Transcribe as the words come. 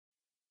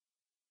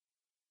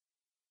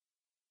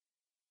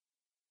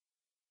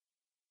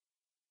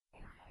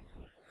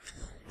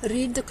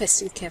Read the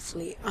question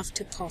carefully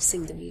after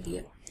pausing the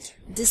video.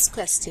 This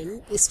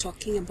question is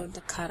talking about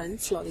the current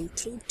flowing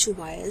through two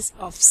wires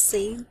of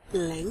same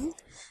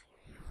length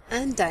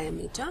and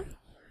diameter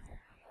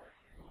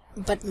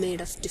but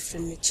made of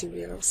different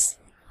materials.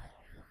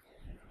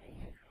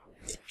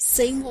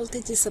 Same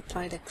voltage is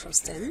applied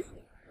across them.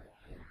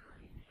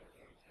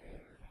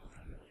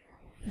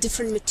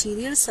 Different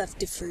materials have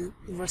different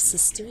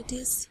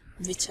resistivities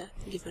which are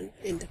given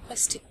in the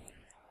question.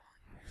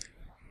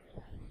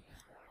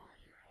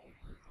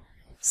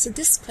 So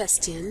this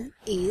question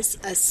is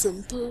a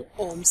simple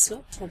Ohm's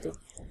law problem.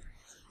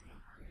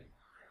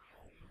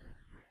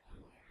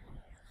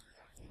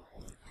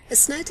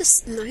 It's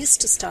nice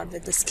to start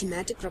with the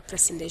schematic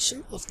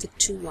representation of the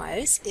two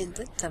wires in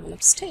the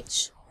developed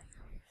stage.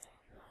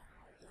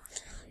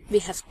 We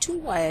have two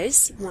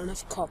wires, one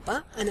of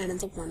copper and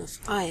another one of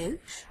iron,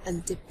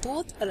 and they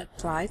both are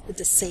applied with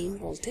the same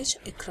voltage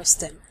across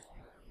them.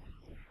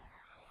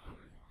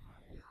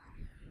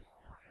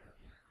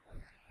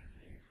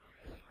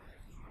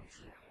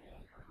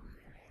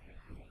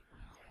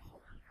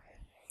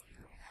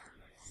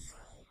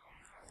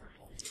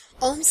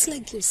 Ohm's law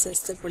gives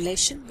us the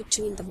relation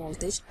between the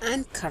voltage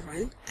and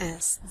current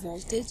as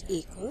voltage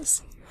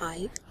equals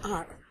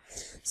IR.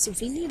 So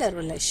we need a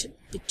relation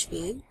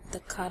between the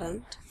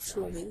current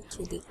flowing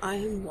through the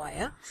iron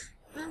wire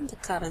and the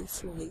current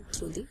flowing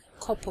through the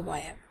copper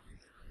wire.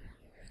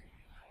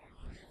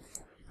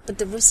 But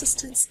the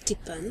resistance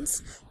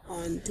depends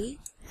on the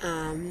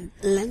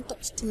length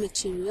of the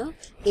material,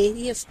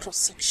 area of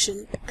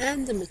cross-section,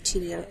 and the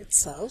material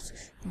itself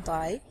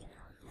by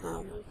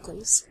R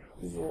equals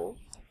rho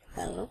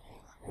L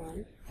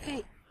on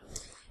A,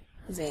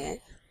 where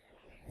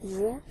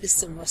rho is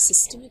the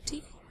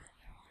resistivity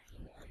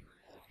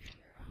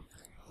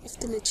of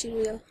the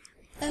material,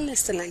 L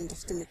is the length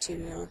of the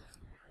material,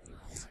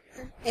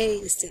 and A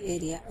is the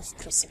area of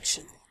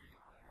cross-section.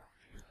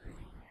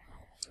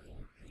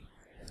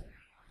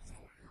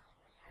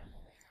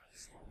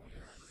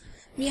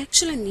 We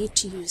actually need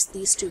to use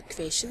these two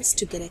equations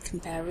to get a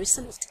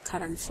comparison of the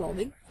current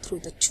flowing through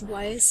the two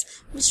wires,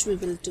 which we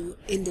will do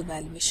in the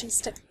evaluation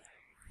step.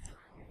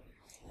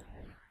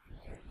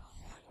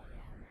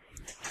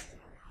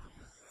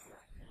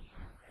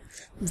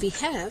 We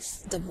have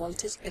the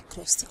voltage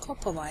across the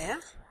copper wire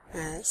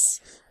as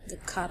the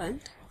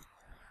current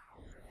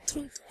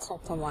through the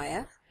copper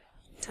wire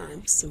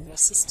times the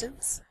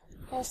resistance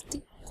of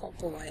the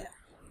copper wire,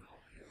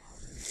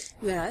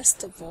 whereas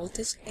the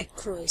voltage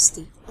across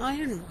the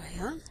iron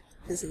wire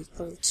is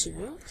equal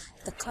to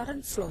the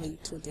current flowing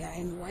through the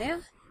iron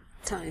wire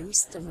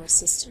times the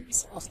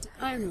resistance of the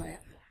iron wire.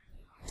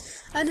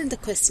 And in the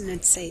question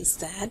it says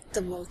that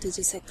the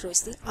voltages across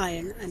the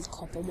iron and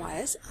copper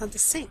wires are the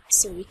same.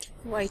 So we can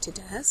write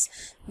it as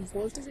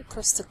voltage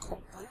across the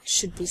copper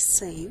should be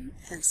same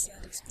as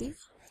that of the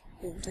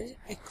voltage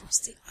across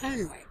the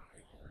iron wire.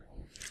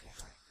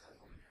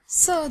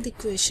 So the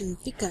equation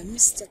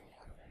becomes the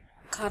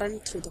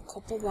current through the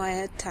copper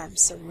wire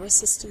times the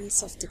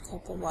resistance of the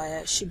copper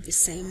wire should be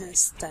same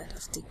as that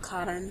of the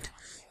current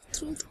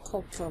through the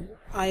copper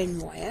iron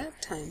wire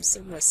times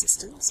the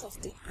resistance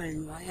of the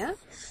iron wire.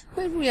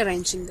 By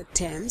rearranging the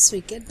terms,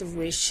 we get the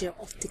ratio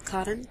of the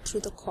current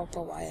through the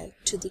copper wire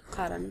to the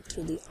current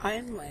through the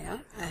iron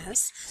wire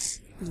as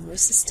the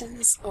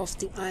resistance of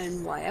the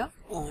iron wire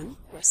on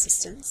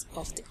resistance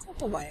of the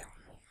copper wire.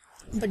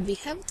 But we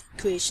have the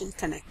equation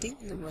connecting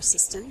the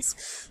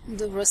resistance,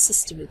 the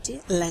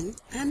resistivity,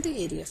 length, and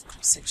the area of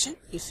cross-section.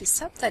 If we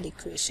sub that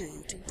equation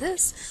into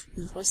this,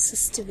 the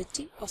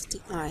resistivity of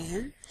the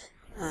iron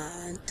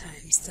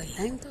times the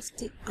length of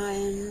the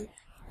iron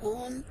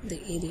on the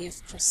area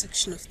of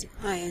cross-section of the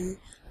iron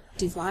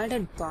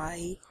divided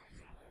by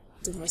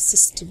the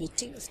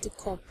resistivity of the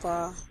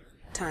copper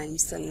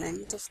times the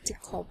length of the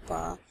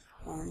copper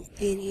on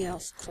area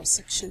of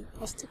cross-section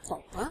of the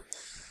copper.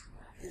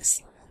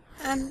 Yes.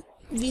 And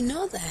we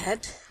know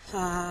that,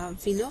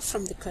 we know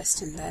from the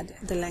question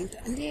that the length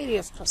and the area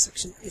of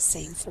cross-section is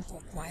same for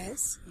both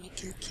wires. We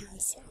can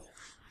cancel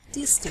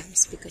these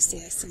terms because they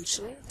are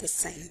essentially the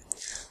same.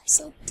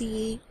 So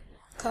the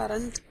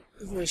current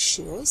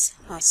ratios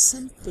are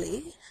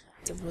simply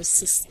the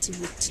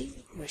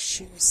resistivity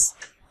ratios.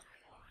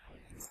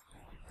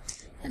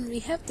 And we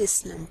have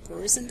these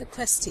numbers in the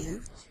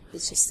question,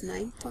 which is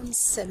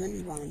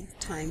 9.71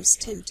 times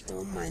 10 to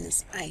the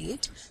minus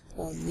 8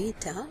 or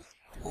meter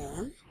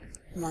on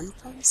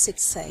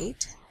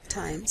 1.68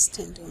 times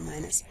 10 to the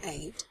minus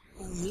 8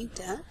 or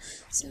meter.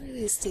 So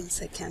these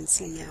things are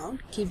cancelling out,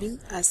 giving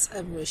us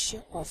a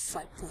ratio of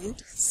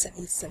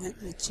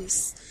 5.77, which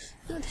is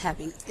not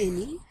having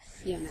any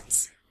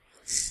units.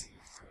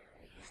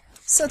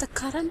 So the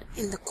current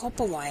in the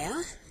copper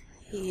wire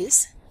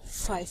is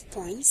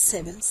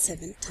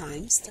 5.77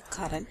 times the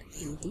current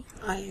in the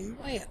iron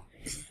wire.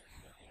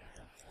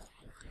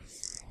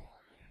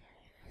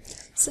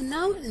 So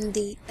now in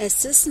the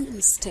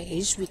assessment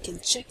stage, we can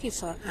check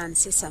if our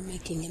answers are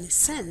making any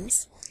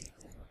sense.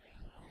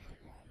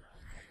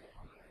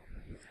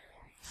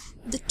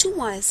 The two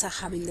wires are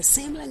having the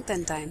same length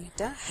and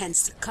diameter,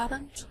 hence the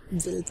current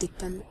will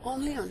depend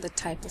only on the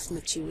type of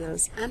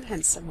materials and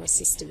hence the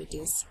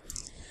resistivities.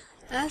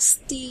 As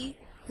the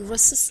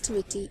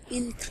resistivity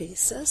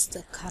increases,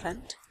 the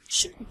current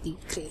should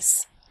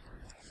decrease.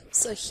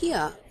 So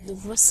here the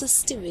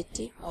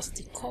resistivity of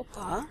the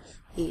copper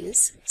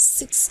is roughly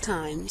 6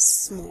 times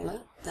smaller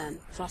than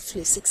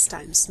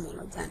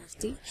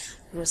the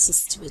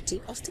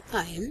resistivity of the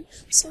iron.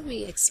 So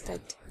we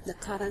expect the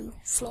current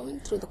flowing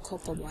through the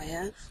copper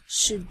wire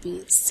should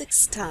be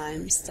 6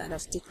 times that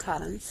of the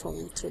current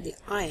flowing through the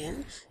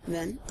iron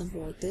when the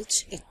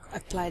voltage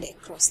applied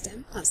across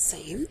them are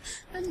same,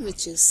 and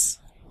which is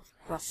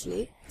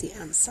roughly the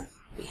answer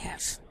we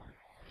have.